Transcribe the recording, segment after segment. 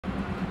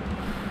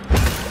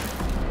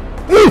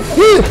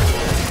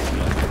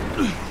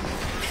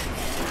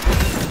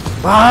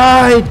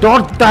ভাই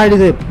dot Tide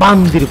দে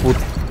বান্দির পুত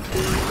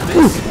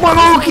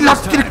মানো কি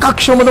লাস্টের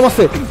কাকশো মধ্যে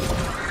আছে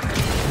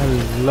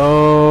hello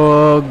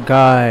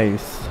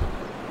guys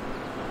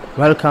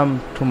welcome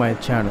to my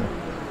channel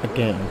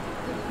again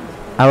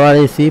আবার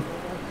এসি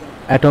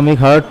অ্যাটমিক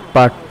হার্ট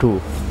পার্ট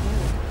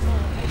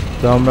 2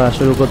 তো আমরা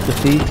শুরু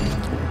করতেছি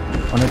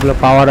অনেকগুলো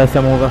পাওয়ার আছে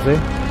আমার কাছে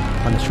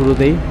মানে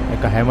শুরুতেই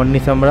একটা হ্যামার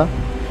নিছি আমরা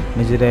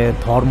নিজের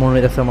ধর্ম মনে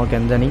আছে আমার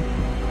কেন জানি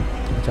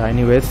আচ্ছা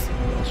এনিওয়েজ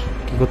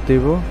কি করতে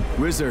হইব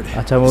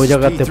আচ্ছা আমি ওই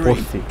জায়গাতে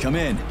পড়ছি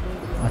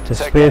আচ্ছা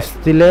স্পেস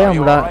দিলে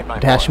আমরা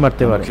ড্যাশ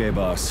মারতে পারি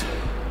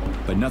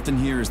But nothing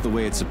here is the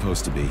way it's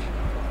supposed to be.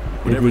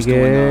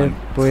 এদিকে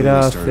পয়রা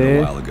আছে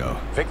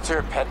Victor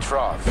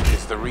Petrov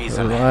is the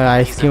reason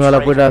ice cream वाला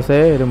পয়রা আছে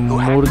এর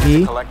মুরগি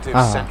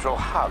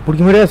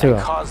মুরগি মেরে আছে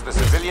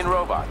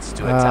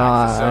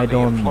I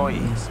don't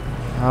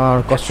আর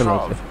কষ্ট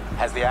লাগছে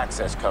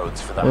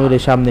ওরে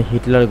সামনে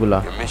হিটলার গুলা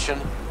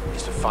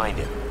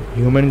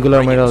হিউম্যান গুলা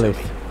মেরে আছে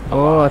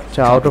ও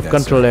আচ্ছা আউট অফ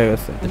কন্ট্রোল হয়ে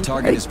গেছে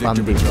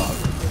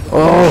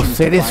ও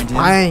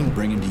স্যাটিসফাইং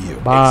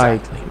বাই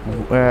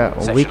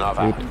উইক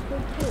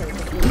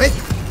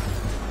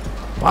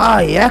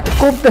ভাই এক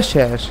কোপটা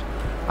শেষ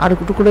আর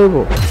টুকরো দেব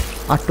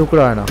আর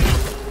টুকরো হয় না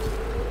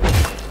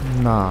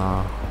না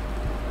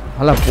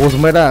হালা পোজ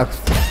মেরা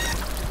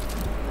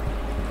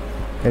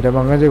এটা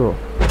ভাঙা যাব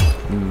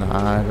না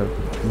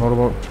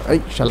নরমাল এই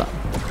শালা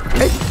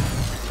এই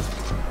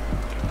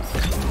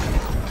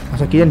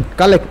আচ্ছা কি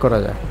কালেক্ট করা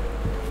যায়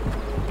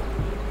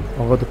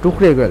তো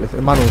টুকরে গেছে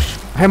মানুষ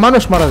হ্যাঁ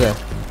মানুষ মারা যায়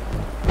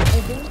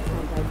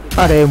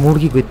আরে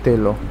মুরগি করতে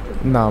এলো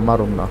না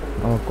মারুম না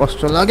আমার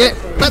কষ্ট লাগে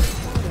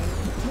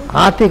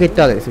হাতে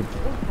কেটে দিয়েছি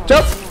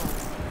চপ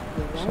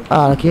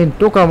আর কি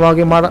টোকা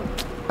মাগে মারা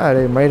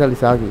আরে মাইরা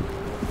দিছে আগে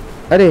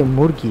আরে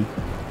মুরগি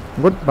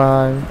গুড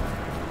বাই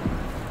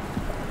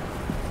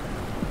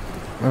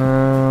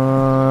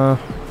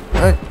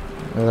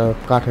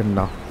কাটেন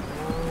না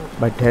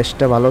ভাই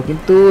টেস্টটা ভালো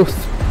কিন্তু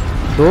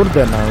দৌড়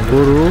দেয় না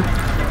গরু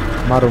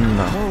মারুম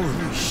না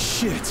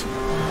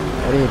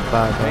আরে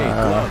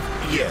বাবা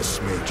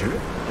Yes, Major.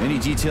 Any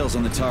details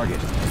on the target?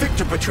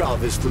 Victor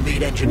Petrov is the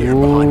lead engineer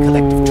behind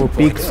Collective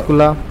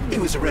 2.0. He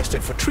was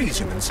arrested for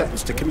treason and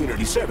sentenced to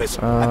community service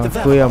at the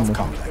Vavilov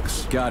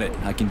complex. Got it.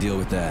 I can deal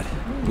with that.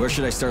 Where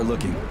should I start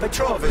looking?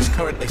 Petrov is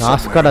currently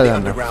somewhere in the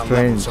underground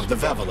levels of the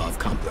Vavilov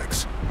complex.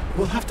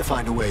 We'll have to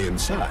find a way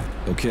inside.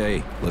 Okay,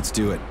 let's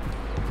do it.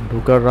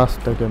 ঢোকার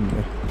রাস্তা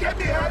কেমনে? Get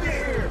me out of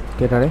here!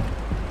 Get out.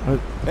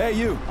 Hey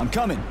you, I'm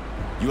coming.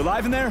 You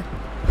alive in there?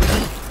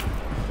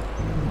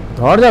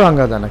 দরজা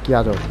ভাঙা যায় না কি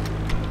আজব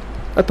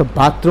এত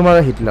বাথরুম আর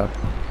হিটলার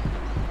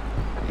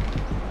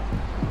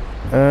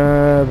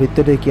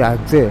ভিতরে কি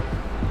আছে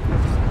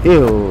এ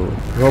ও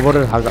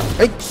রবরের হাগা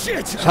এই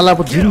শালা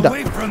পুত জিন্দা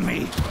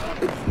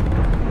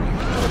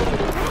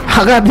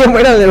হাগা দিয়ে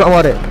মেরা দেব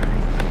আমারে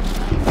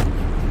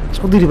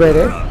চৌধুরী ভাই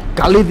রে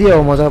গালি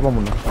দিয়েও মজা পাবো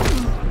না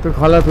তো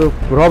খালা তো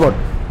রবট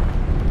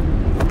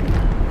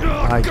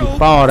আই কি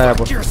পাওয়ার আয়া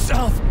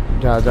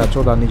যা যা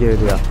চোদা নিজে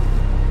দিয়া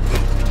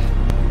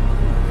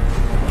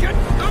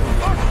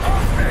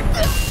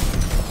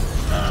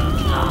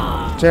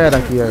চেহারা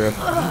কি হবে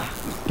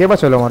কে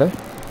বাঁচালো আমারে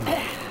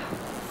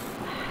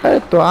এই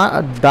তো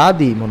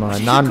দাদি মনে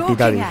হয় না আন্টি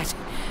দাদি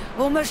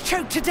almost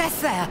choked to death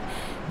there.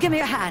 Give me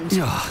a hand.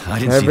 I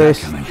didn't see that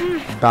coming.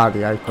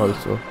 Daddy, I call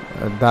so.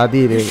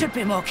 Daddy, you should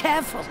be more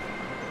careful.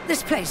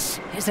 This place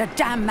is a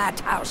damn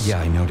madhouse.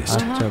 Yeah, I noticed.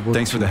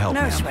 Thanks for the help,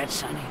 no ma'am. sweat,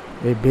 Sonny.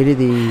 এই বেরি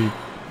দি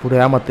পুরো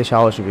আমাতে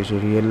সাহস বেশি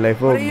real life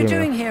O What are you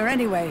doing here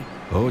anyway?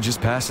 Oh, just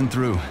passing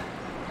through.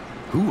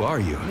 Who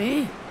are you? Me?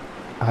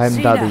 I'm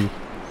Daddy.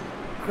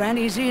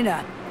 Granny Zena.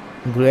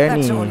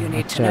 Granny. That's all you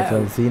need to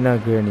know. Zena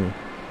Granny.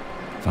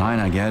 Fine,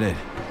 I get it.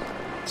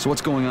 So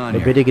what's going on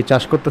here? বেরি কি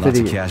চাষ করতেছে Lots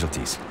of দিকে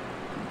casualties.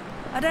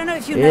 I don't know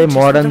if you noticed,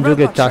 modern but the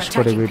যুগে robots চাষ are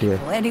করে attacking video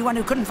people. Anyone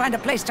who couldn't find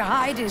a place to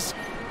hide is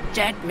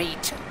dead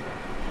meat.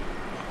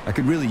 I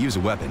could really use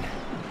a weapon.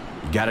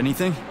 You got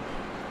anything?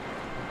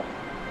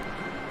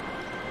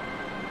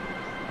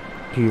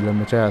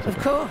 Of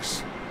course,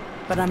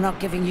 but I'm not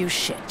giving you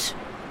shit.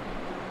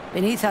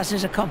 Beneath us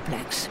is a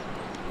complex.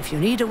 If you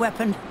need a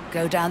weapon,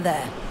 go down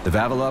there. The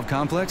Vavilov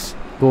complex?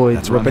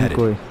 That's where I'm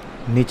headed.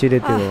 নিচে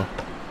যেতে হবে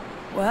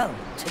Well,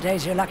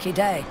 today's your lucky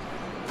day.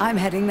 I'm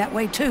heading that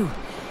way too.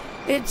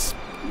 It's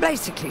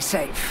basically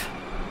safe.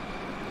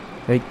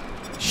 Hey.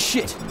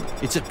 Shit!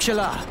 It's a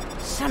chilla.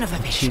 Son of a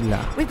bitch.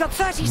 Chilla. We've got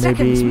 30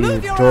 seconds.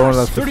 Move your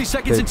ass. 30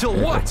 seconds until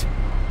what?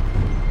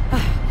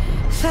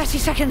 30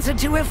 seconds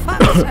until we're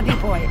fucked, sonny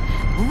boy.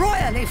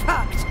 Royally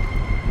fucked.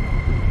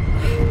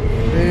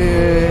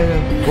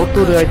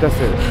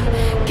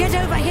 Get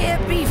over here,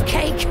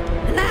 beefcake.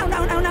 Now.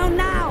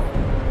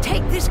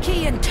 Take this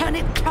key and turn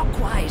it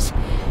clockwise.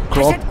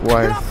 I said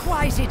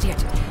clockwise,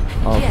 idiot.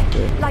 Okay.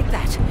 Yeah, like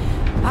that.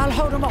 I'll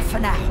hold them off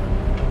for now.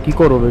 কি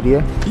করো বেরিয়ে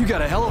You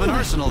got a hell of an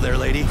arsenal there,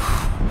 lady.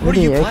 What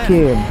are you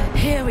planning?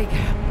 Here we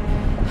go.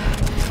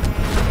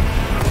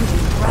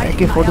 Right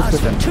AK-47.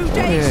 for 2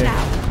 days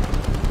now.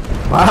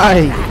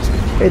 ভাই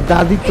এই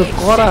দাদি তো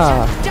করা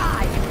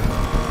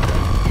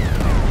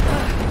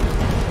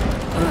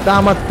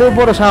আমার তো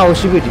বড়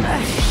সাহসী বেটি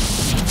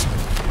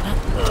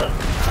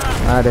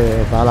আরে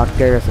বাল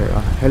আটকে গেছে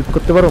হেল্প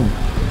করতে পারো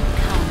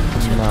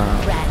না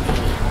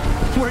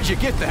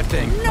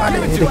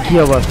এটা কি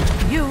আবার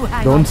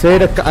ডোন্ট সে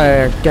এটা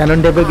ক্যানন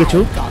টাইপের কিছু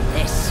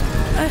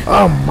ও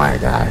মাই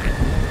গড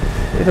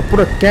এটা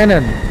পুরো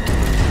ক্যানন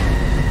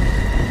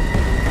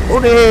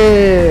ওরে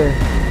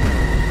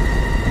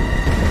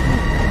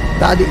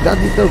দাদি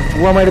দাদি তো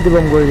বুয়া মাইরে দিব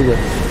করে দিবে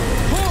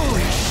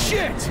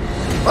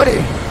আরে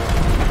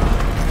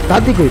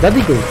দাদি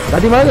কই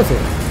দাদি মারা গেছে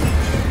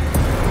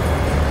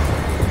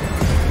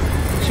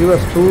she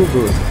was too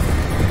good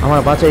আমার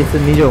বাঁচাইছে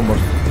নিজেও মর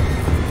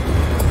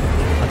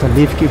আচ্ছা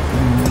লিফট কি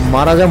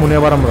মারা যায় মনে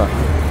আবার আমরা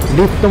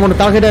লিফট তো মনে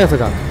তাকে গেছে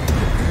কা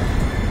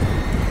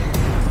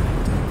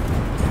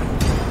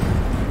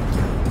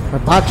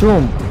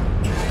বাথরুম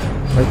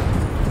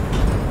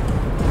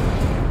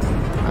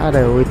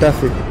আরে ওইটা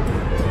আছে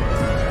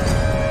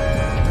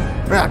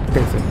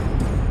রাখতেছে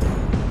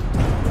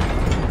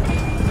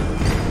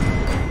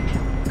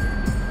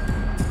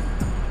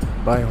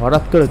ভাই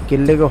হঠাৎ করে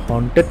কিনলে গো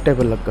হন্টেড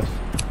টাইপের লাগছে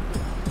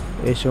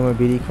এই সময়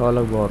বিড়ি খাওয়া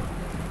লাগবে আর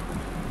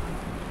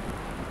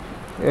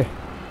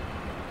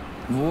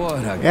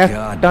এক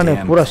টানে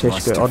পুরো শেষ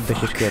করে অর্ধেক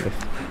শেষ করে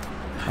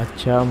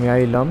আচ্ছা আমি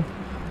আইলাম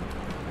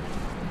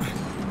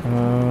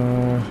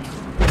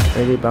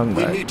এই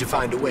বাংলা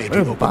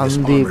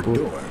বান্দিপুর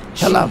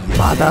শালা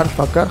বাদার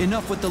ফাকা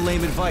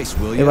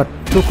এবার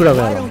টুকরা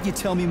গেল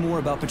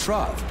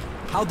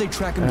How'd they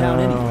track him down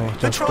anyway?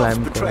 Petrov's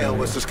betrayal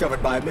was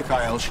discovered by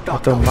Mikhail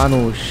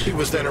Shtakov. He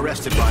was then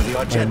arrested by the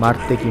Argentine.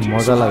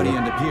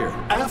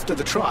 After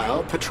the trial,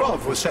 Petrov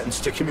was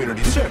sentenced to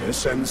community service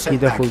and sent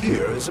back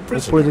here as a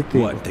prisoner.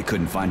 What, they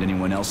couldn't find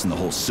anyone else in the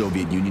whole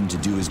Soviet Union to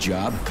do his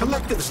job?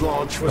 Collective's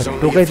launch was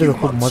only a few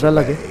months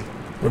away.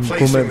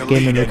 Replacing the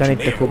lead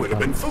engineer would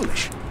have been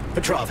foolish.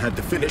 Petrov had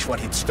to finish what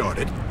he'd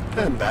started,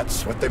 and that's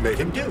what they made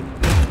him do.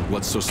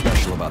 What's so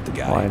special about the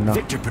guy?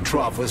 Victor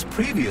Petrov was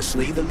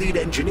previously the lead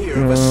engineer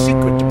of a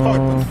secret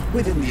department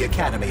within the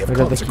Academy of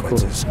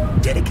Consequences,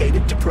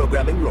 dedicated to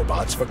programming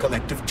robots for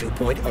Collective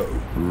 2.0.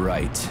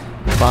 Right.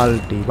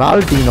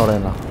 Balti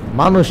norena.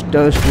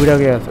 Manushta spuira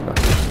gaya saka.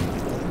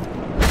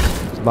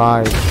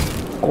 Bye.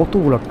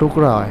 কতগুলো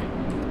টুকরা হয়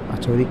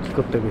আচ্ছা ওই কি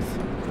করতে গেছে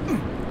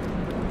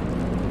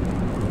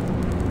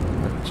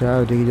আচ্ছা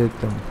ওইদিকে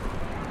যেতাম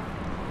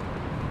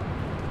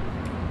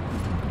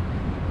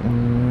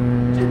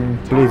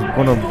প্লিজ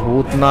কোনো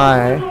ভূত না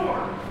আয়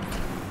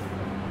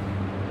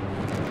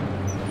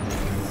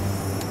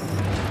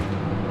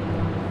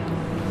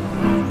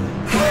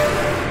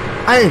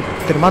আয়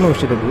তোর মানুষ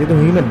এটা দিয়ে তো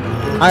হিউম্যান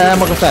আয়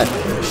আমার কাছে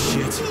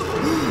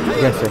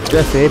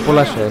গেছে এই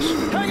পোলা শেষ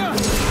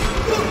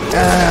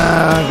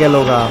গেল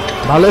গা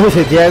ভালো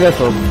হয়েছে দিয়ে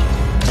গেছো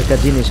একটা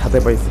জিনিস হাতে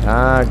পাইছে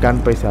গান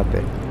পাইছে হাতে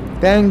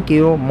থ্যাংক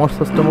ইউ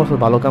মরসস তো মরসস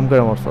ভালো কাম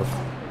করে মরসস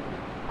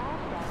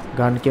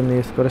গান কেমনি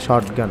ইউজ করে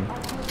শর্ট গান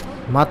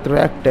মাত্র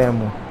একটা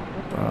এমো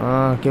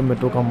কেমনে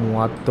টোকামু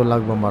আর তো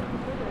লাগবে আমার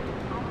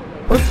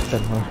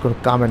কোনো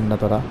কামেন না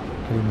তোরা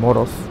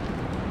মরস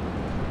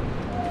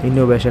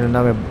ইনোভেশনের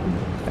নামে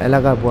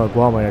এলাকার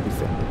গোয়া মারা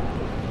দিছে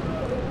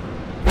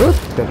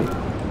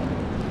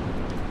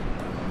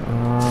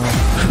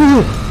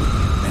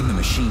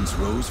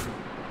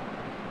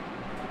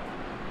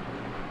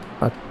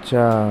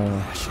আচ্ছা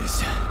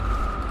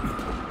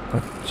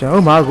আচ্ছা ও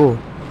মাগো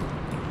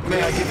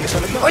May I give you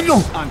some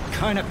advice? I'm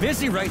kind of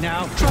busy right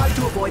now. Try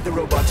to avoid the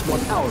robot's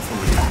more powerful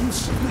attacks.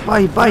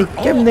 Bye,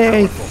 kemne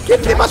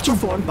attacks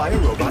performed by a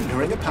robot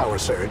during a power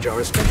surge are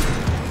restricted.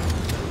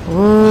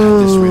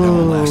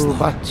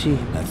 Bachi.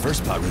 That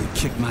first part really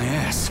kicked my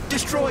ass.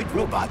 Destroyed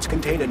robots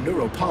contain a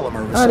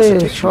neuropolymer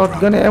resuscitation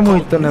shotgun ammo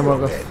ito na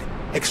maga.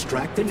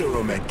 Extract the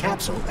neuromed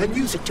capsule and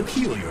use it to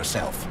heal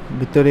yourself.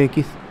 Bitore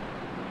ki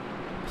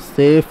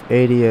safe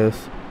areas.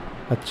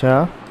 Acha.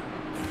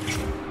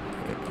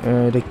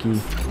 এটা কি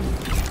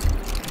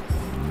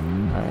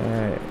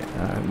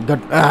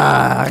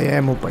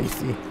এমও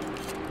পাইছি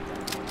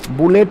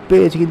bullet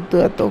পেয়েছি কিন্তু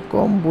এত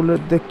কম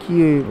bullet দিয়ে কি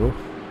হইব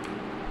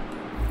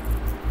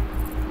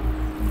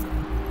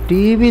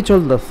TV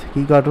চলতেছে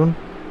কি কার্টুন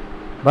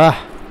বাহ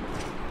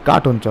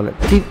কার্টুন চলে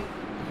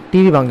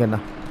টিভি ভাঙে না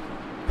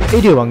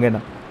এইটিও ভাঙে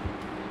না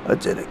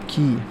আচ্ছা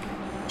কি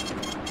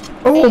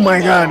ও মাই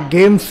গড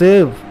গেম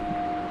সেভ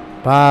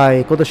ভাই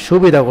কত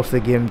সুবিধা করছে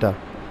গেমটা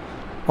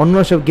অন্য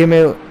সব গেমে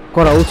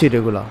করা উচিত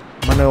এগুলা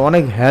মানে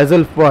অনেক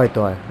হ্যাজেল পোহাইতে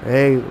হয়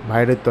এই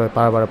ভাইরের তো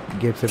বারবার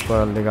গেম সেভ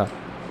করার লেগা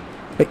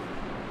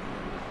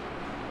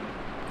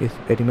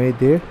এটি মেরে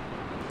দিয়ে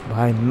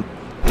ভাই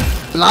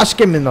লাশ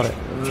কেমনে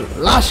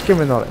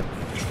নড়ে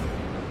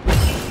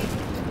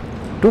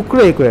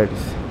টুকরো এই করে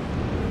দিস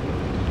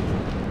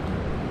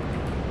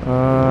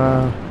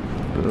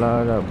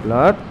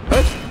ব্লাড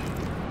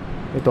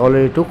এটা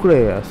অলরেডি টুকরো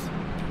আছে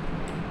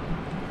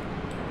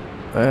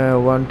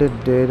wanted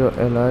dead or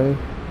alive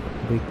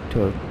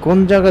Victor কোন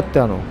জায়গাতে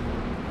আনো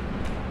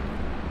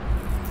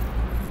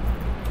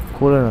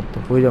করে না তো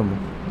কই যাবো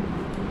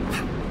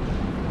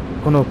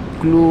কোনো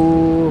ক্লু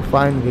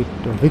ফাইন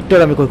ভিক্টর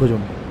আমি কই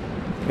খুঁজুম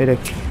এটা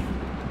কি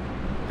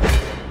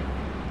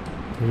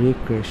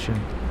রিক্রিয়েশন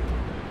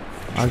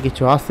আর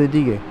কিছু আছে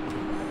এদিকে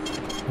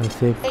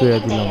সেভ করে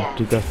দিলাম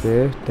ঠিক আছে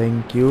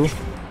থ্যাংক ইউ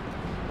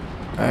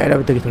এর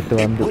ভিতরে কি থাকতে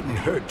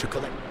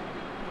পারে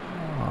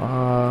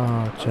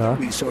আচ্ছা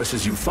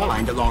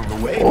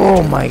ও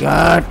মাই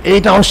গড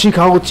এটাও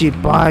শেখা উচিত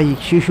ভাই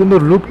কি সুন্দর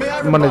লুক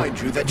মানে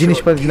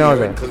জিনিসপাতি নেওয়া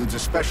যায়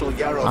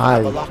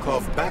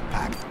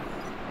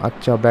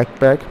আচ্ছা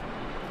ব্যাকপ্যাক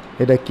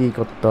এটা কি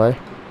করতে হয়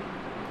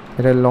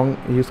এটা লং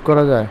ইউজ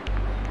করা যায়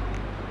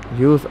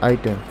use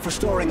item for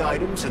storing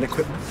items and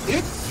equipment.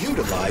 It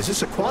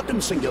utilizes a quantum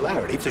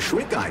singularity to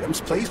shrink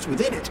items placed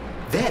within it,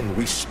 then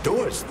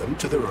restores them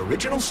to their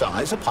original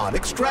size upon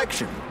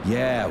extraction.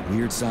 Yeah,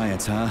 weird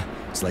science, huh?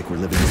 It's like we're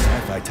living in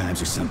sci-fi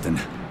times or something.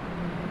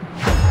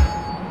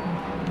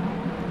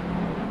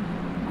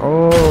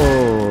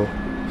 Oh,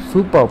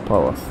 super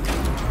power.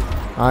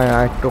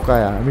 I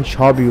tokaya আমি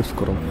সব use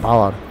করব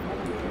পাওয়ার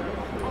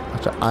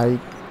আচ্ছা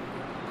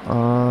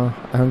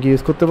এখন কি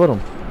use করতে পারো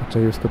আচ্ছা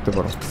use করতে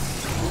পারো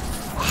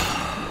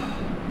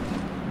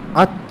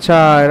আচ্ছা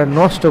এটা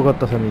নষ্ট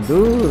করতেছ আমি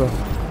দূর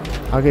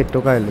আগে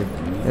টোকাইলে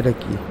এটা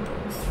কি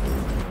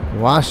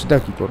ওয়াশটা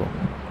কি করো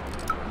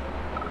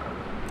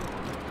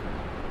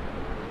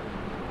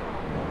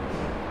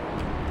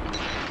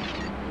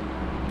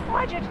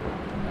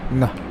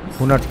না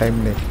শোনার টাইম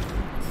নেই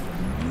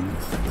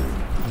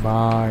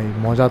ভাই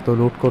মজা তো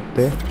লুট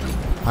করতে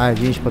আয়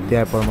জিনিসপত্র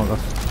আয় পর আমার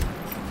কাছে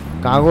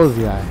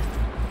কাগজই আয়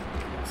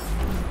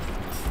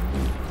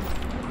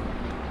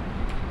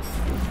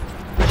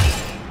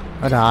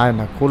আরে আয়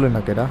না খোলে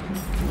না কেডা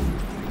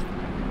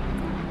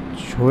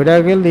ছড়া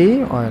গেলি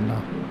হয় না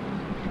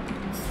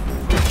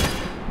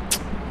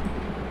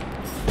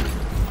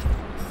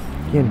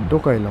কেন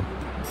টোকাইলাম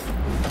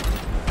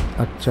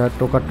আচ্ছা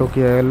টোকা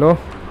টোকি এলো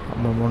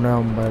আমার মনে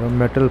হয় বাইরে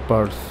মেটাল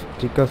পার্টস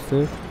ঠিক আছে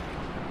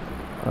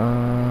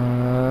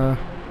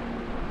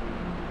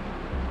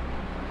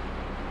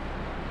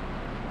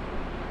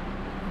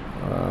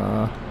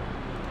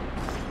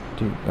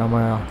ঠিক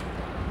আমার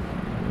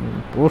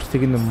পড়ছি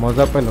কিন্তু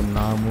মজা পাইলাম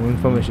না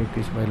ইনফরমেশন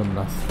কিছু পাইলাম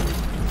না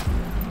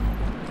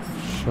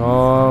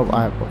সব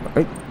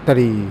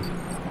তারি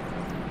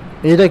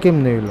এটা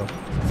কেমনে এলো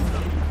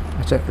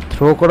আচ্ছা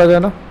থ্রো করা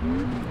যায় না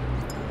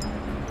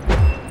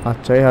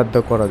আচ্ছা এই হাত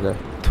দিয়ে করা যায়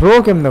থ্রো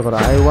কেমনে করা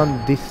আই ওয়ান্ট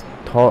দিস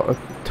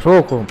থ্রো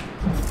কম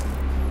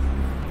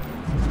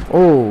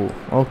ও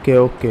ওকে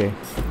ওকে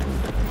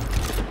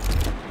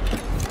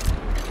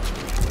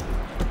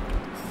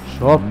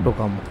সব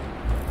টোকাম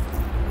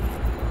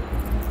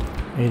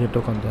এই যে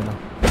টোকান দেয় না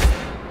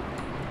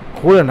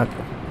খুলে না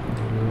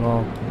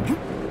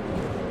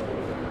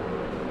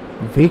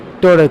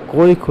ভিক্টরে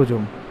কই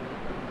খুঁজুম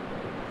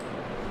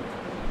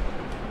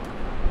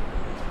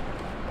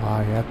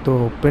ভাই এত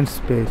ওপেন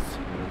স্পেস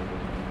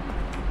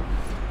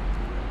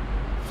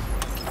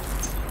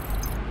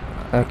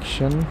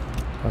অ্যাকশন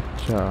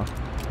আচ্ছা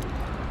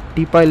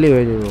টিপাইলে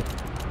হয়ে যাব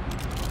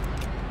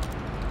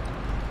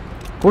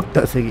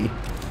করতেছে কি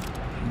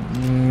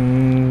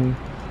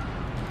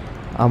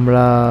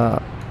আমরা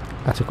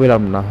আচ্ছা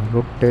কইলাম না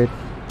রোটেট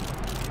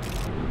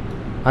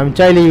আমি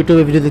চাইলে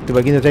ইউটিউবে ভিডিও দেখতে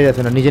পাই কিন্তু চাই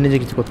যাচ্ছে না নিজে নিজে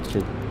কিছু করতে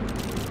চাই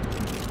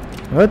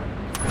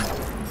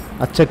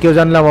আচ্ছা কেউ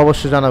জানলাম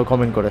অবশ্যই জানাও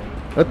কমেন্ট করে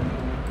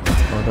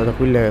দাদা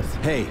কইলে গেছে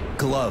Hey,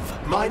 glove.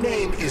 My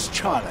name is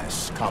Charles,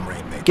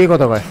 comrade Mick. কে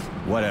কথা কয়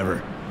Whatever.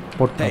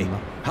 Hey,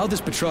 how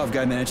this Petrov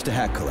guy managed to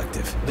hack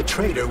Collective? The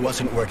traitor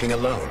wasn't working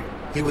alone.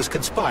 He was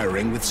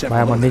conspiring with several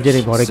ভাই আমার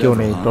নিজেরই ঘরে কেউ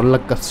নেই ডর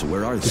লাগতাছে So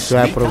where are they? কিছু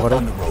অ্যাপ ঘরে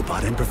on the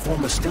robot and perform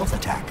a stealth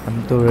attack.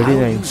 আমি তো রেডি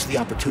নাই Use the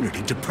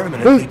opportunity to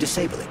permanently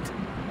disable it.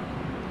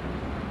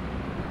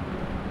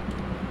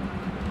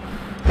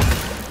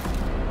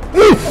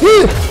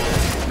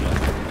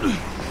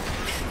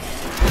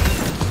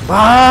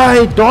 ভাই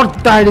ডর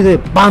তাড়ি দে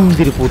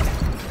বান্দির পুত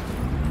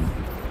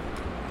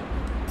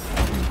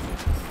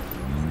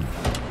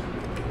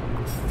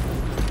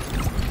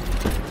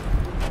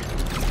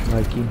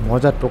ভাই কি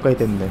মজা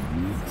টোকাইতেন দেন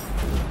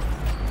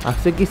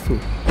আছে কিছু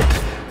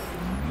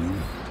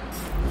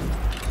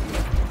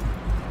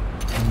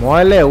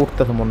ময়লে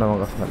উঠতেছে মনে আমার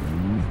কাছে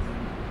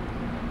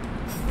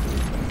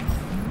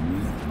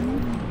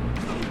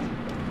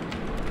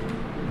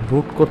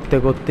বুট করতে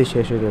করতে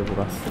শেষ হয়ে যাবে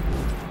পুরা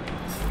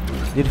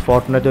যদি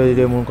ফর্টনাইট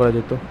যদি এমন করা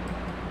যেত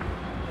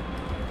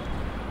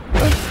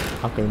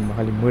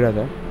খালি মরা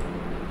যায়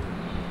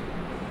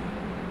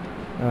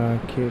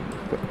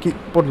কি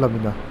পড়লাম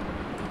না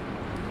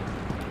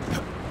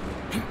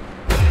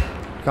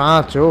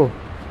কাঁচো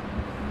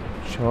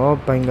সব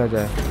ভাঙ্গা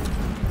যায়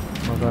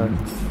মগার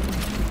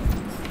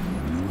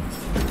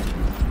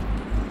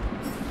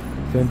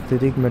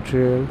সিনথেটিক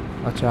ম্যাটেরিয়াল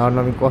আচ্ছা আর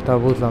আমি কথা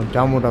বুঝলাম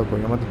জামুটা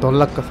কই আমাদের দল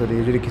লাগ কাছে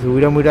যদি কিছু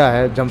উইরা মুইরা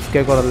জাম্প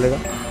স্কেয়ার করার লেগা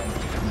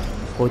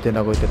কইতে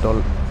না কইতে টল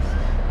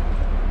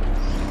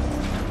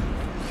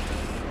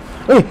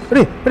এই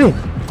রে রে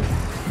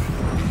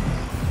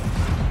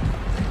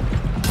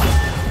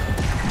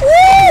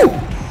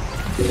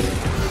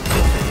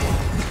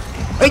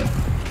এই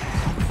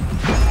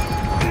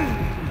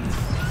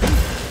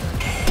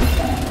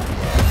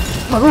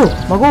মাগো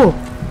মাগো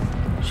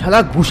শালা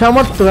ঘুষা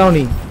মারতো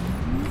রাউনি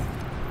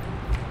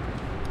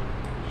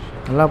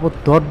শালা পো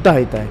দরদা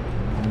হইতায়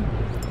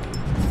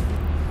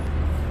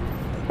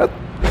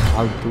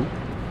ফালতু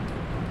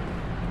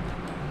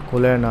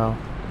খুলে না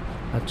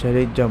আচ্ছা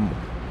রে জম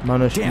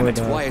মানুষ মরে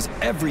Why is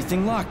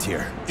everything locked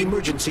here?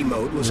 Emergency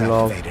mode was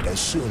activated as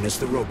soon as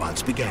the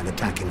robots began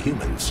attacking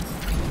humans.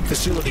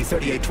 Facility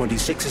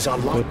 3826 is on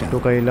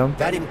lockdown.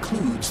 That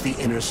includes the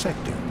inner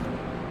sector.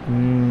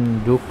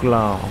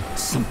 ঢুকলাম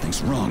Something's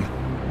wrong.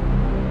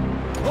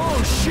 Oh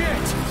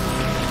shit!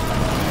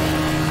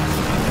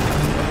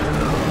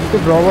 তো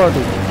রবার্ট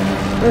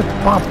এ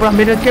পাপড়া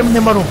মেরে কেমনে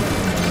মারো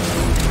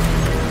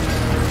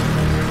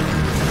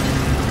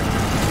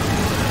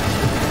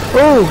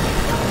ও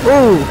ও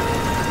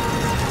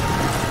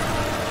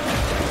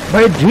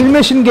ভাই drill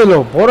machine গেল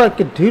বড়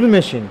একটা drill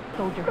machine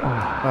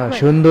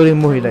সুন্দরী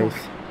মহিলা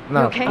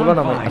না বলো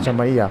না আচ্ছা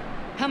মাইয়া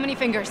How many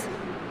fingers?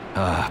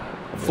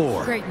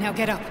 4. Great, now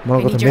get up. মনে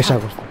কথা নেশা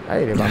করছে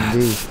আরে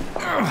বান্দি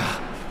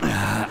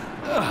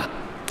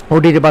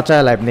ওডির বাচ্চা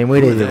লাইফ নেই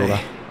মরে যাবো গা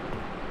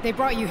They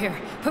brought you here.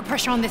 Put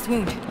pressure on this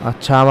wound.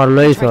 আচ্ছা আমার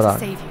লইছ ওরা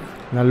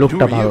না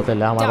লোকটা ভালো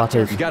তাহলে আমার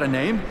বাঁচাইছে You got a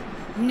name?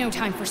 No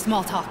time for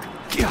small talk.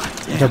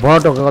 আচ্ছা বড়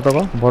কথা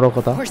কো বড়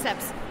কথা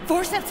Forceps.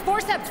 Forceps,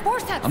 forceps,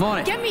 forceps. I'm on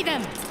it. Get me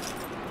them.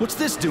 What's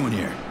this doing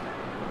here?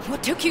 What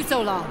took you so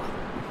long?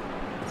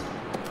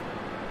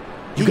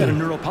 You got a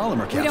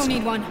neuropolymer capsule. We don't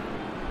need one.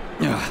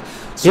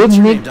 So what's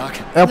your name, Doc?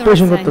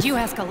 Operation Look, করতে friend, you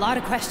ask a lot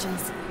of questions.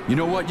 You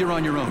know what? You're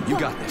on your own. You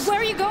got this. Where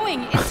are you going?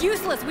 It's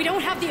useless. We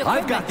don't have the equipment.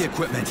 I've got the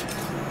equipment.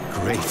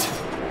 Great.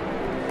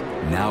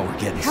 Now we're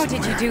getting How somewhere.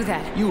 did you do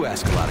that? You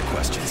ask a lot of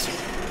questions.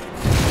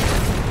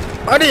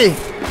 আরে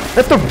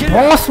এ তো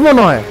বস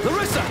মনে হয়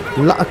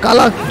Larissa!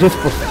 কালা dress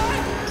পরছে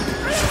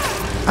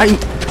I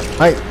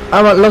I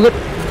আমার লগে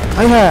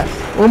I হ্যাঁ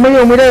ও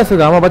মেরে আছে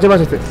গা আমার বাচ্চা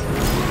বাঁচাতে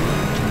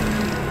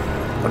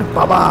আরে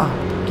বাবা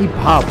কি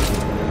ভাব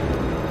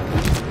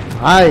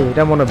ভাই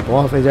এটা মনে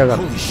বস এই জায়গা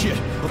Holy shit!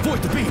 Avoid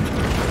the beam!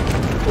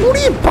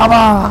 উড়ি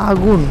বাবা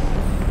আগুন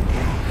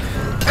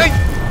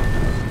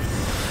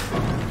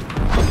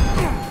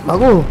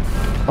আগু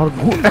আর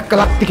একটা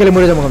লাত্তি খেলে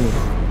মরে যাবো আমি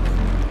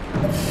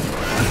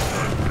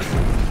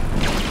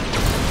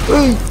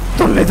এই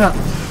তোর লেজা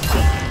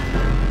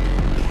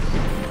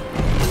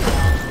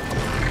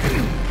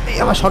এই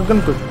আমার শটগান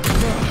কই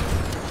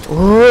ও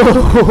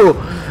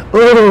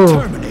ও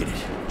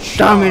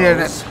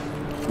terminated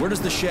Where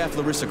does the shaft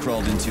Larissa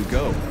crawled into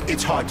go?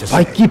 It's hard to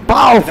ভাই say. কি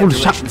পাওয়ারফুল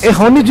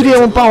এখনই যদি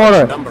এমন পাওয়ার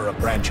হয়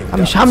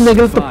আমি সামনে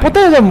গেলে তো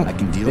পতায় যাবো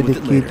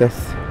দেখি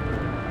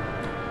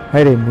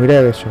হাই রে মরে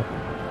গেছো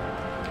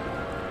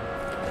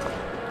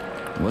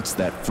What's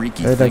that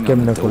freaky Hey, thing on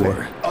the that door?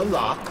 A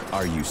lock.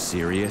 Are you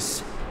serious?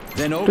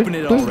 Then open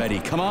it already.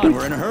 Come on,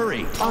 we're in a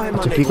hurry. I'm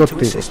It's a unable to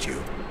pick-up assist you.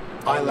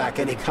 I lack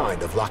any kind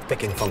of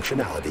lock-picking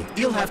functionality.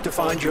 You'll have to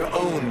find your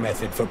own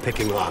method for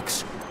picking locks.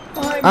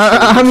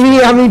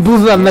 আমি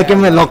বুঝলাম না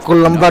কেমনে lock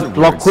করলাম but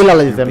lock খুলে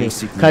লাগছে আমি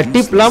খালি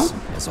টিপলাম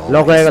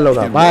লক হয়ে গেল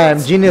গা ভাই আই এম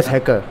জিনিয়াস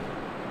হ্যাকার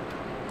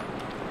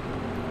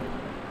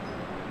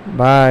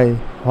ভাই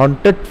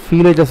হন্টেড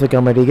ফিল হইতাছে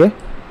কেমন দিকে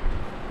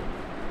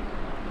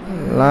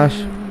লাশ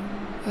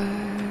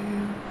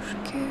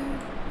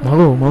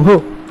মাগো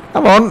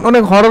আমার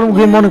অনেক হরর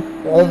গেম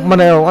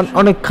মানে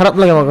অনেক খারাপ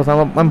লাগে আমার কাছে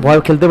আমি ভয়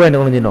খেলতে পারি না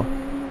কোনোদিনও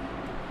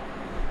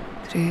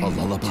A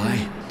lullaby?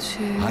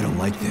 I don't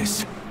like this.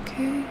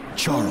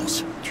 Charles,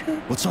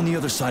 what's on the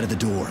other side of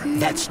the door?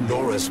 That's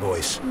Nora's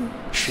voice.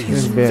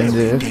 She's very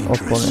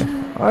dangerous.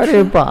 আরে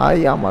ভাই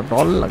আমার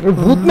ডর লাগে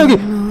ভূত নাকি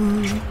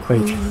ভাই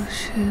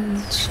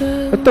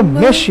এটা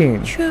মেশিন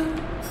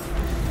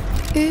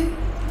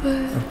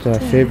আচ্ছা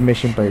সেভ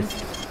মেশিন পাইছি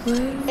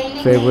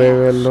সেভ হয়ে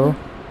গেল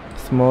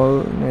স্মল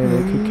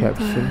রেখি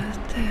ক্যাপসুল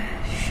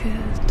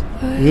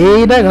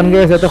এইটা গান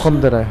গেছে এতক্ষণ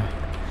ধরে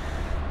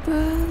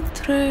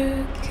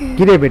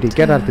কি রে বেটি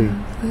কেন আর তুই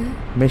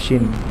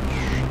মেশিন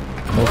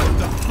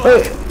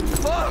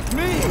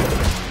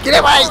কি রে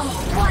ভাই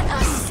What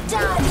a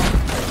stud!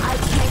 I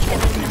can't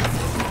get enough.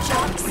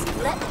 Jocks,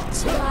 let's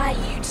fly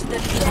you to the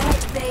bed,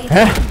 baby.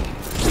 হ্যাঁ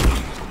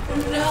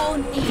No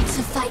need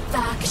to fight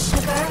back,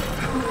 sugar.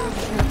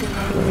 You're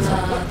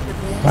gonna love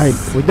this. ভাই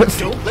বুঝতে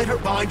Don't let her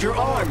bind your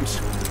arms.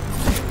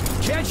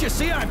 Can't you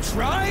see I'm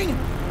trying?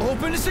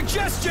 Open to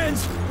suggestions!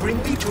 Bring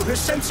me to her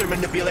sensor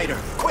manipulator.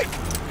 Quick!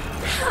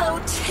 How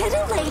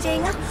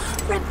titillating.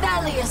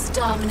 Rebellious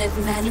dominant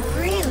men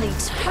really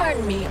turn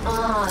me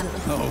on.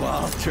 Oh,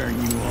 I'll turn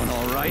you on,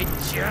 all right.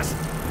 Just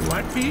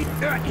let me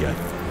at you.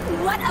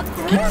 What a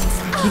brute!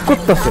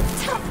 করতেছে? I love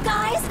tough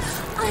guys.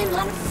 I'm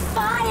on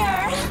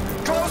fire.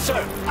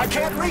 Closer! I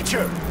can't reach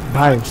her.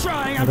 ভাই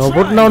Trying, I'm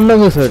robot trying. না অন্য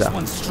কিছু এটা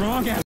One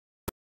strong ass.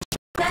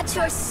 That's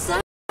your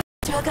son,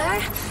 sugar.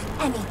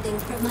 Anything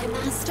from my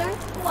master?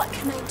 What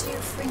can I do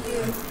for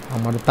you?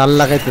 আমার তার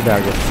লাগাইতে দে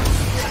আগে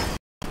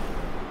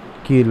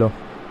কি হলো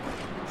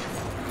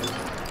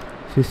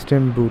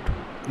system boot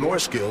More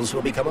skills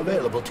will become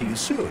available to you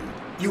soon.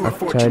 You are আচ্ছা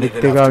fortunate এদিক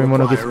থেকে enough আমি to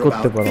মনে কিছু acquire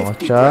করতে about পারো 50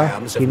 আচ্ছা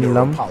grams of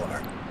কিনলাম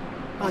neuropolymer.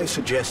 I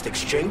suggest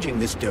exchanging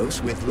this dose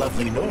with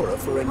lovely Nora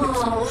for a...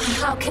 Oh,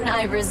 how can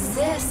I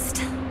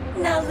resist?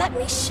 Now let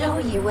me show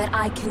you what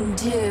I can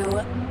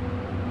do.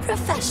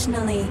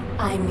 Professionally,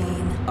 I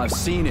mean. I've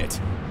seen it.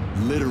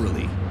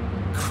 Literally.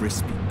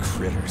 Crispy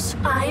critters.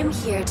 I am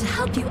here to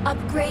help you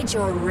upgrade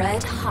your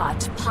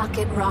red-hot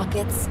pocket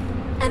rockets.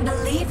 And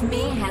believe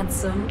me,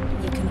 handsome,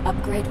 you can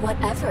upgrade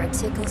whatever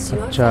tickles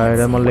your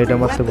fancy.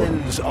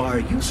 Weapons are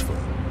useful.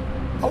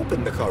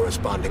 Open the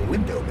corresponding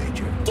window,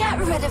 Major. Get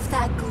rid of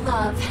that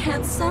glove,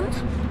 handsome.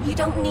 You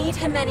don't need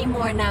him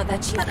anymore now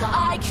that you've But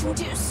I can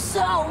do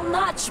so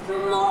much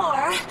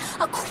more.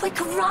 A quick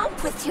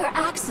romp with your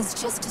axe is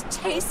just a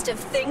taste of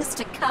things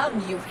to come,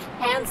 you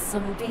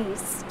handsome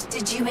beast.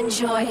 Did you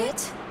enjoy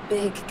it,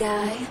 big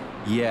guy?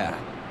 Yeah.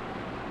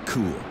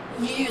 Cool.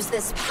 Use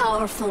this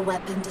powerful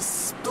weapon to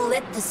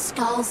split the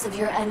skulls of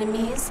your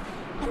enemies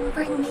and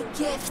bring me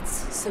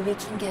gifts so we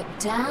can get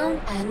down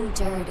and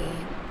dirty.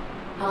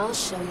 I'll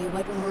show you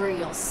what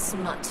real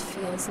smut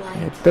feels like.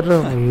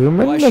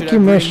 Why should I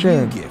bring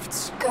you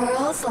gifts?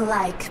 Girls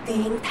like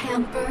being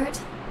pampered.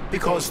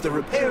 Because the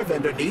repair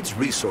vendor needs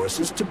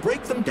resources to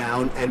break them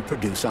down and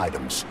produce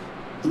items.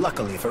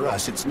 Luckily for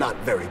us, it's not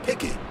very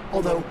picky,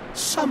 although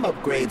some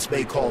upgrades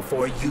may call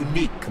for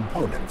unique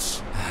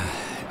components.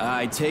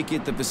 I take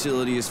it the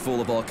facility is full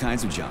of all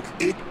kinds of junk.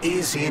 It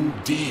is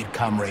indeed,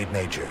 Comrade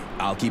Major.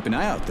 I'll keep an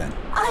eye out then.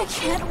 I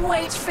can't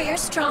wait for your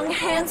strong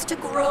hands to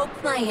grope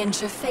my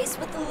interface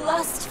with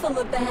lustful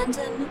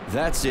abandon.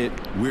 That's it.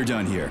 We're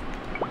done here.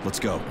 Let's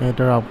go.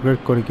 Better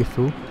upgrade kori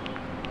kichu.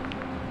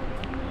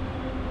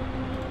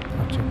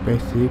 Acha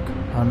basic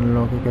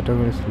unlock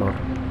category slot.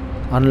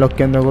 Unlock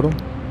kenda koru.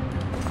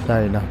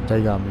 Jai na,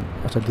 jaiga ami.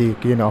 Acha di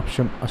ki na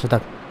option. Acha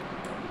tak.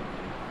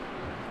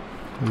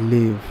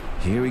 Leave.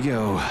 Here we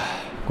go.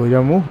 Koi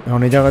jamu?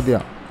 Ehon ei jaga dia.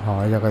 Ha,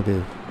 ei jaga de.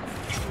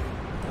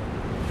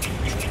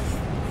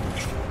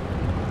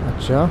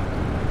 Acha.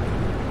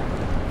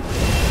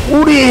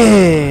 Ure!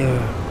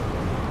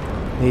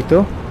 Ei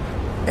to.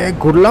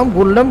 ঘুরলাম.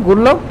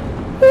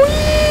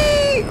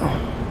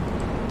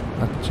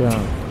 আচ্ছা।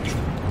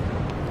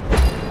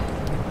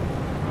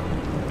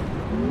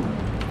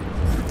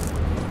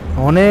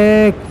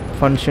 অনেক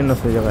function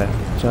আছে জায়গায়।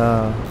 আচ্ছা।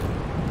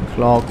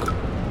 Clock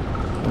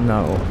না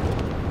ও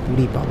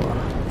উড়ি বাবা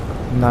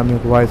না আমি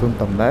ভয়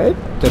শুনতাম না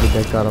চলে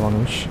বেকার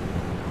মানুষ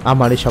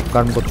আমারই সব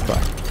কাম করতে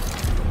হয়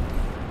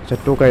আচ্ছা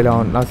টোকাইলাম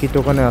নাকি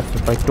টোকানে আসতে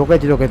পাই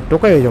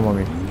টোকাই হয়ে যাবো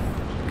আমি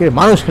কে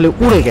মানুষ খালি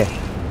উড়ে গে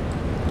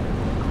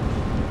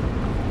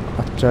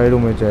আচ্ছা এই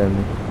রুমে যাই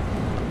আমি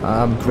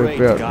I'm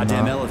prepared.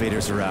 Goddamn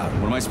elevators are out.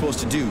 What am I supposed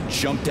to do?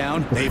 Jump down?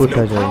 They've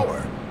no power.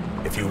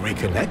 If you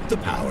reconnect the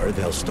power,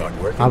 they'll start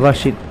working.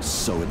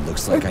 So it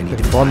looks like I need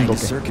to find a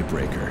circuit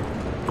breaker.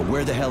 But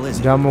where the hell is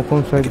it? I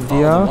can follow the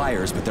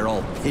wires, but they're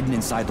all hidden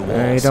inside the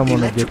walls.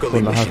 Electrical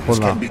emissions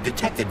can be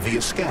detected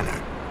via scanner.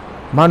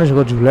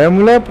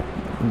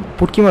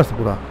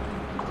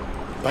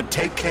 But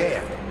take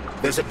care.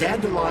 There's a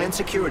dandelion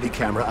security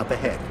camera up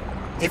ahead.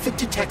 If it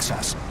detects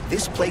us,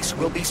 this place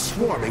will be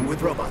swarming with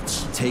robots.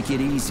 Take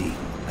it easy.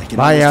 I can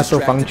always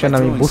distract if I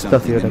throw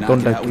something and knock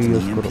it out with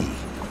an EMP.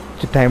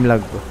 Time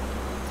লাগবে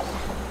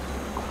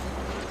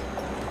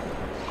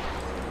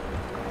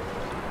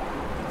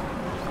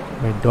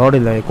ভাই ডর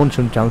লাগে কোন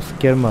শুন jump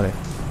square মারে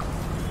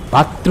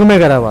বাথরুমে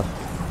গেরা আবার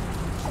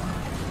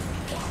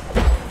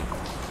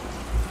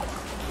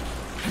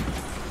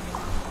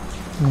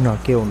না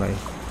কেউ নাই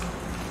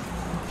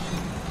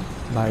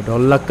ভাই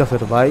ডর লাগতেছে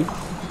রে ভাই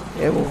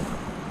এবং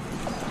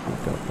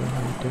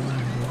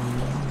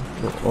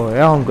ও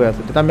এখন কই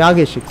আছে এটা আমি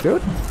আগে শিখছি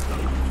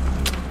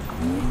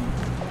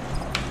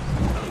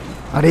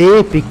আরে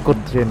পিক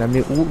করতে না আমি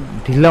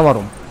ঢিলা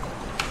মারুম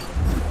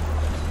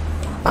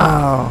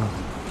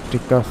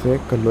ঠিক আছে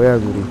লয়া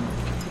গুরি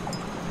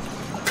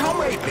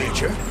Comrade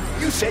Major,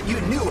 you said you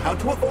knew how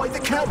to avoid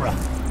the camera.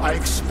 I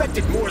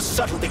expected more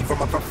subtlety from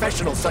a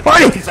professional such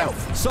as yourself.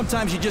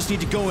 Sometimes you just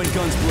need to go in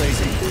guns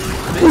blazing.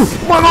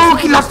 Mano,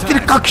 que lastre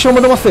kakşo mu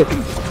daması?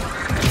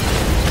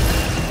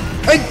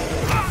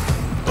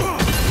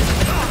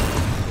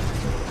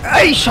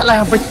 Ay শালা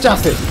বাচ্চা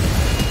আছে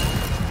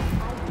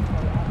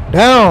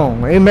Damn,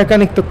 এই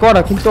mechanic তো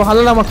করা কিন্তু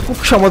হালাল আমার খুব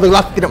সময়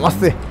লাগতে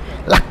মারছে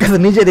লাগতেছে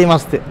নিজেরই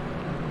মারছে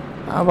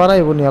আবার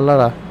আইবনি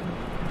আল্লাহরা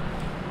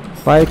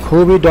ভাই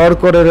খুবই ডর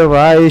করে রে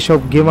ভাই সব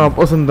গেম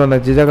পছন্দ না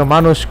যে জায়গা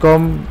মানুষ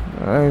কম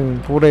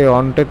পুরো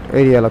অনটেড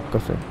এরিয়া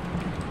লাগতেছে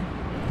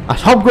আর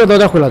সবগুলো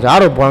দরজা খোলা যায়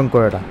আরো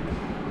ভয়ঙ্কর এটা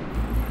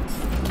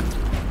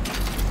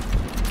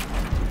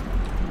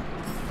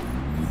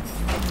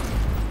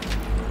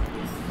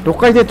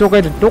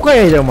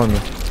টোকাই যাও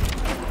মানুষ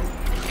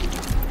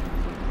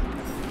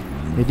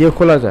ভিডিও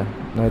খোলা যায়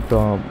নয়তো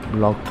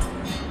lock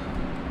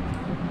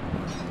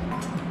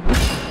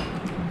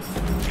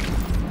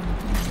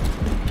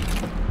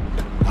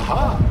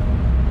Aha!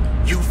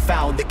 You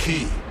found the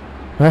key.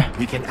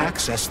 We can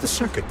access the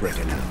circuit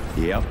breaker now.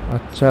 Yep.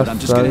 But I'm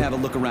just gonna have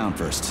a look around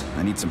first.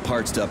 I need some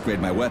parts to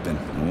upgrade my weapon.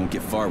 I won't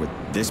get far with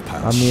this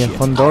pile of shit.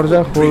 এখন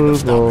দরজা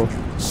খুলবো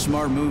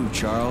Smart move,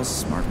 Charles.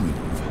 Smart move.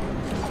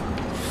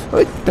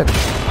 ওই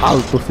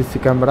ফালতু CC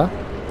camera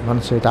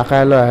মানুষের টাকা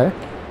এলো হয়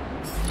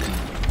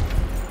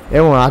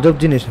এমন আজব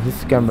জিনিস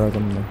সিসি ক্যামেরা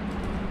কেমন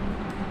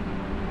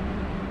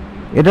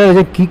এটা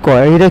যে কি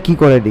করে এটা কি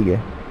করে এদিকে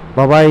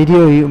বাবা এটি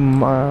ওই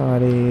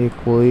আরে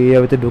কই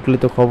এতে ঢুকলে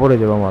তো খবর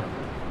হয়ে যাবে আমার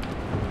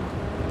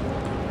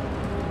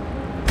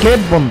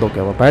গেট বন্ধ কে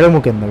বাবা বাইরে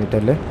মুখেন না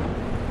তাহলে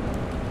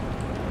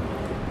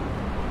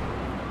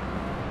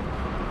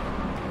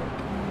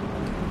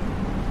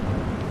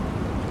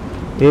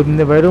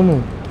এমনি বাইরে মু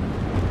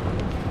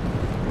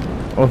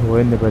ওহো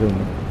এমনি বাইরে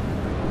মু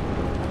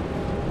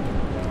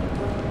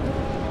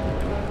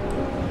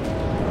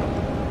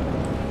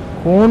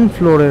কোন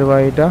ফ্লোরের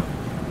ভাই এটা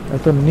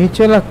এত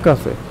নিচে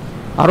লাগছে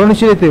আরো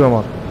নিচে যেতে হবে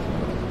আমার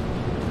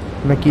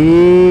নাকি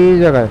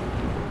জায়গায়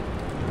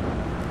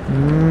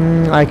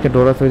আরেকটা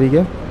ডোর আছে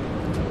ওইদিকে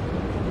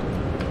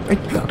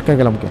আটকা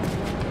গেলাম কে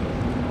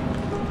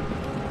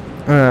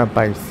হ্যাঁ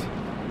পাইছি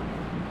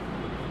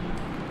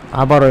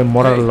আবার ওই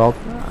মরার lock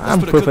I am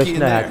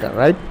professional hacker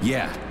right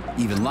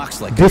Even locks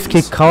like this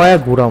kick খাওয়ায়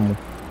ঘুরামু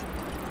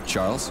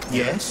Charles?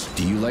 Yes?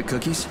 Do you like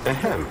cookies?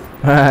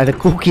 হ্যাঁ এটা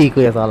কুকি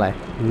কইয়া চালায়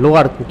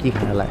লোয়ার কুকি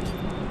খাওয়ায়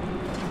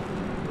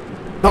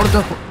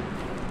দরজা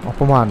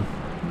অপমান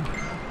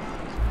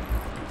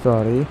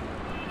সরি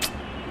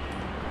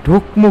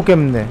ঢুকমু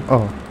কেমনে ও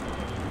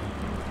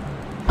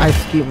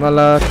আইসক্রিম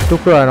ওয়ালা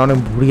টুকরো অনেক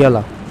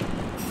ভুড়িয়ালা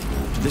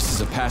This is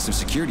a passive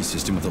security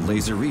system with a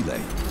laser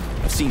relay.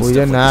 I've seen ওই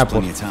যে stuff না like this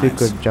plenty of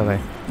secret times.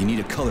 জায়গায় You need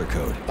a color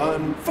code.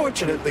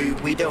 Unfortunately,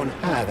 we don't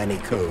have any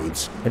codes.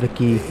 এটা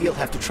কি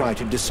You'll have to try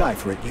to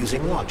decipher it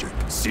using logic.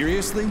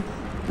 Seriously?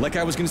 Like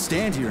I was gonna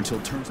stand here until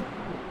it turns out.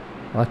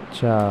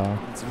 আচ্ছা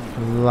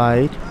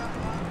light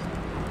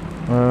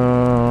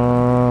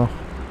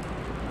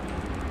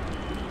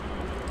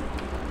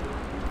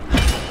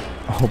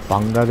ও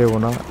পাঙ্গা দেবো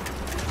না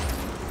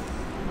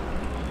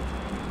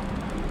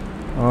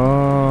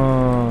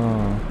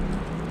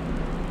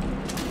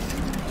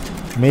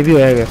maybe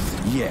হয়ে গেছে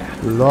Yeah.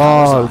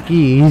 লল কি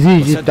easy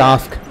easy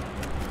task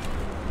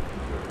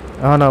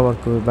এখন আবার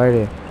কই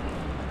বাইরে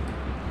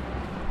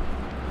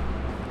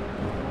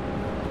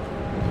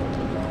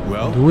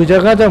Well, দুই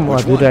জায়গা যাবো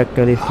আর দুটো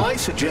একটা I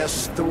suggest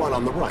the one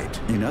on the right.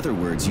 in other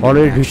words, you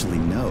Already don't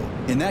actually know.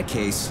 In that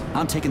case,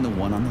 I'm taking the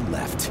one on the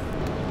left.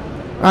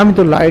 আমি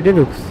তো লাইটে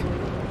ঢুকছি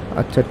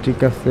আচ্ছা ঠিক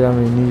আছে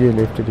আমি নিজে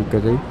লেফটে ঢুকে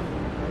যাই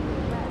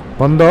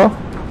বন্ধ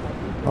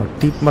আর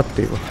টিপ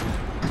মারতে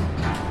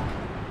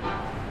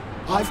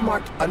I've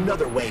marked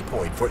another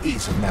waypoint for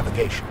ease of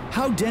navigation.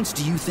 How dense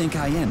do you think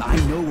I am? I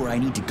know where I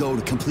need to go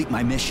to complete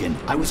my mission.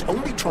 I was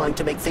only trying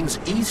to make things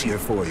easier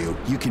for you.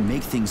 You can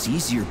make things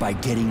easier by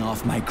getting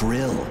off my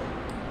grill.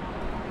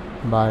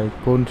 ভাই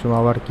কোন সময়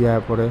আবার কি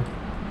আয় পড়ে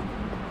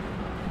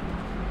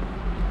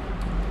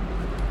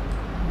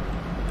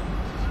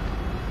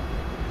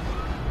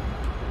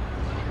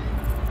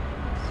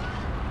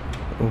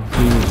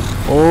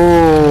ও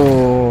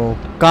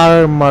কার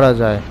মারা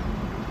যায়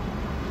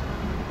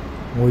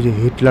ওই যে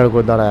হিটলার গো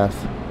দাঁড়ায়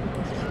আছে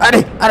আরে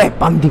আরে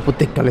পান্তি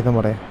প্রত্যেকটা লেখা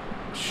মারে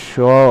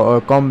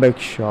কমব্যাক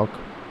শক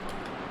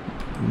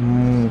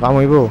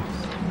কামাইব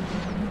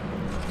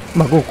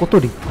মাগো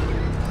কতটি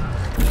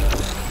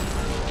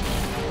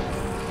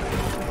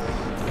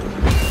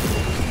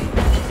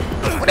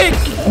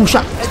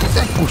কুষা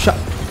কুষা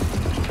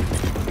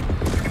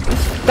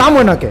কাম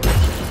হয় নাকে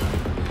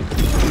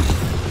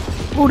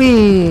পুরি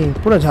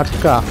পুরো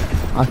ঝাটকা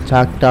আচ্ছা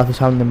একটা আছে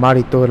সামনে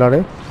মারি তো হলারে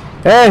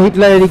এ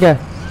হিটলার এদিকে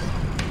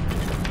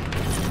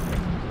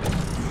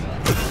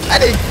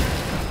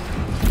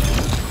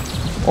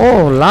ও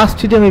লাস্ট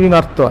হিটে মেবি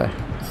মারতে হয়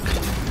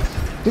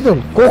কিন্তু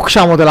কোকসা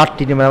আমাদের লাস্ট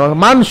হিটে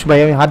মানুষ ভাই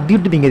আমি হাত দিয়ে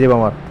ভেঙে যাবো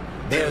আমার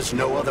There's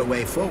no other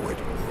way forward.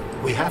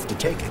 We have to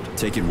take it.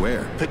 Take it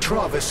where?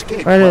 Petrov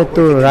escaped আরে while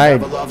তো working in right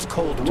Davilov's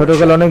cold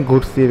ছোটবেলা workshop. অনেক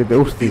ঘুরছি এতে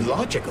It উঠছি would be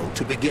logical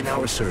to begin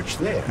our search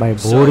there. ভাই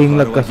boring how do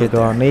I লাগতেছে get তো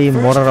there? এই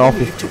First, মরার we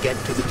office need to get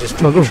to the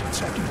distribution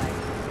center.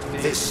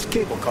 This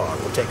cable car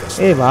will take us.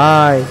 এ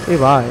ভাই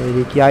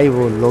এই কি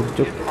আইবো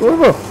লোকযোগ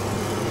করবো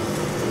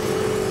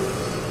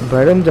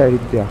বাইরম যাই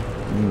দিয়া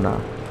না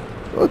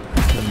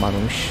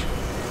মানুষ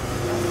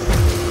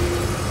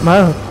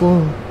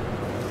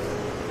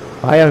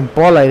ভাই আমি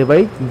পলাই রে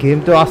ভাই গেম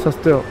তো আস্তে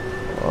আস্তে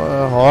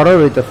হরর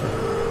হইতেছে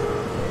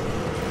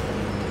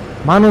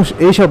মানুষ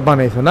এইসব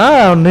বানাইছে না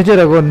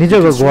নিজেরা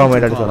নিজেকে গোয়া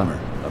মেটার চলা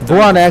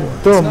গোয়া না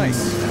একদম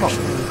Nice,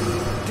 actually.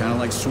 Kind of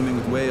like swimming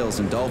with whales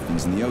and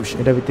dolphins in the ocean.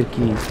 এটা ভিতরে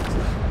কি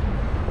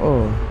ও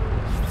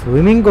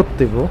সুইমিং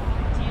করতে গো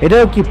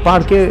এটাও কি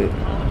পার্কে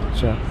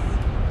আচ্ছা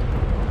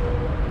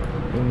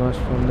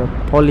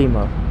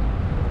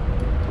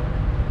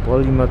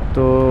পলিমার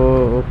তো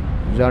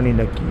জানি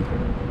না কি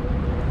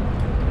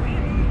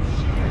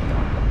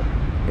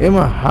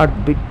এমা হার্ট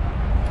বিট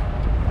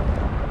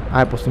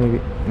আয় পড়ছে মেবি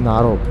না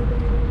আরো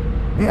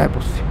আয়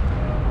পড়ছে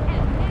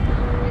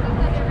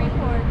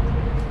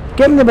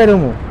কেমনে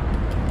বেরোমো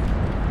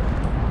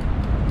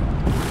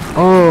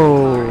ও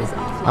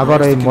আবার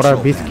এই মরার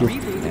biscuit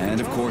And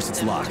of course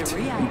it's locked.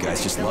 You guys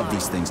just love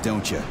these things,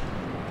 don't you?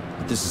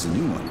 But this is a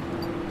new one.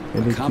 A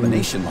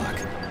combination lock.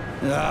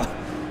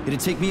 It'd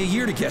take me a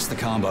year to guess the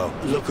combo.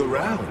 Look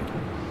around.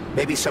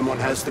 Maybe someone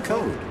has the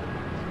code.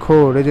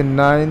 Code is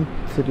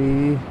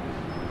 93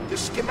 The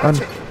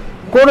schematic.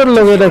 কোডের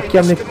লগে এটা কি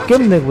আমি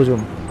কেমনে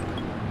বুঝুম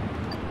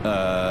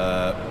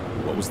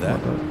What was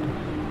that?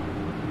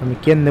 আমি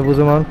কেমনে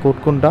বুঝুম code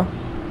কোনটা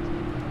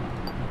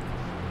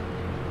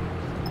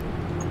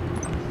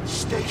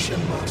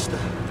Station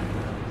master.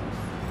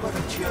 What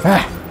a joke.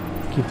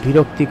 কি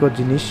বিরক্তিকর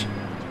জিনিস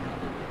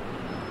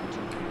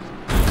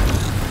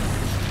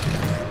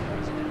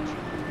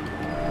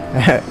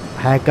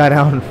হ্যাকার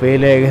এখন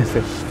ফেল হয়ে গেছে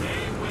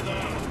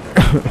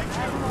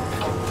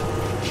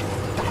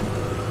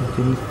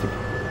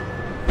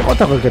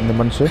কথা বলছেন না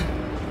মানুষ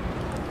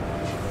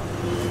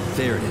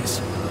There it is.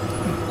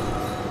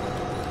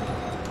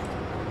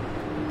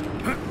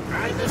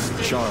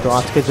 তো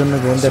আজকের জন্য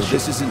গেমটা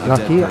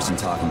রাখি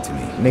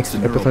নেক্সট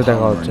এপিসোডে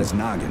দেখা হচ্ছে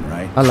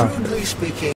আল্লাহ